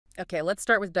Okay, let's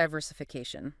start with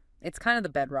diversification. It's kind of the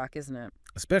bedrock, isn't it?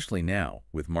 Especially now,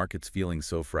 with markets feeling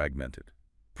so fragmented.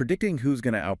 Predicting who's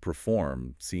going to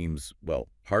outperform seems, well,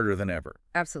 harder than ever.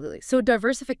 Absolutely. So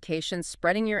diversification,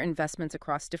 spreading your investments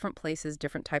across different places,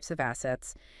 different types of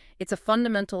assets, it's a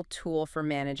fundamental tool for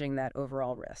managing that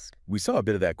overall risk. We saw a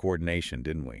bit of that coordination,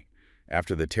 didn't we?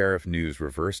 After the tariff news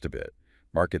reversed a bit,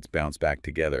 markets bounced back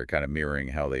together, kind of mirroring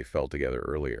how they fell together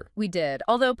earlier. We did,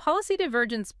 although policy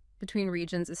divergence between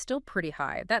regions is still pretty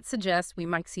high. That suggests we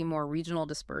might see more regional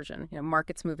dispersion,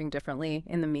 markets moving differently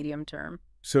in the medium term.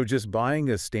 So just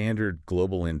buying a standard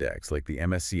global index like the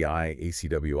MSCI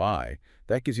ACWI,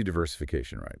 that gives you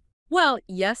diversification, right? Well,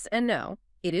 yes and no.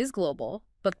 It is global,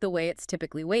 but the way it's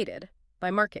typically weighted,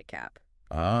 by market cap.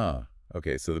 Ah,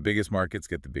 okay, so the biggest markets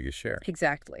get the biggest share.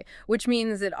 Exactly, which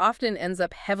means it often ends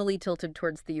up heavily tilted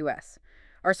towards the U.S.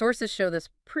 Our sources show this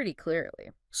pretty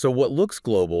clearly. So what looks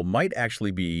global might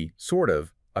actually be sort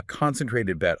of a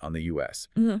concentrated bet on the U.S.,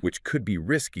 which could be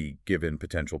risky given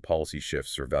potential policy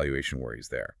shifts or valuation worries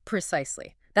there.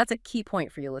 Precisely. That's a key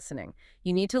point for you listening.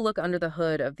 You need to look under the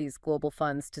hood of these global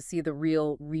funds to see the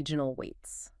real regional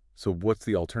weights. So what's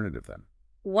the alternative then?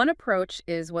 One approach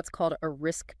is what's called a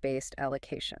risk-based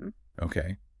allocation.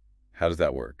 Okay. How does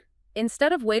that work?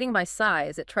 Instead of weighting by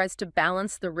size, it tries to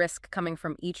balance the risk coming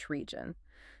from each region.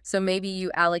 So maybe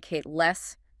you allocate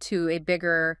less to a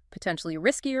bigger, potentially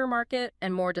riskier market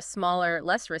and more to smaller,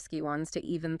 less risky ones to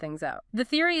even things out. The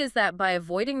theory is that by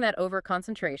avoiding that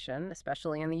overconcentration,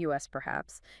 especially in the US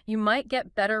perhaps, you might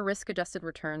get better risk-adjusted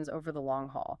returns over the long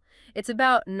haul. It's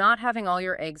about not having all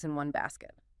your eggs in one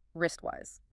basket, risk-wise.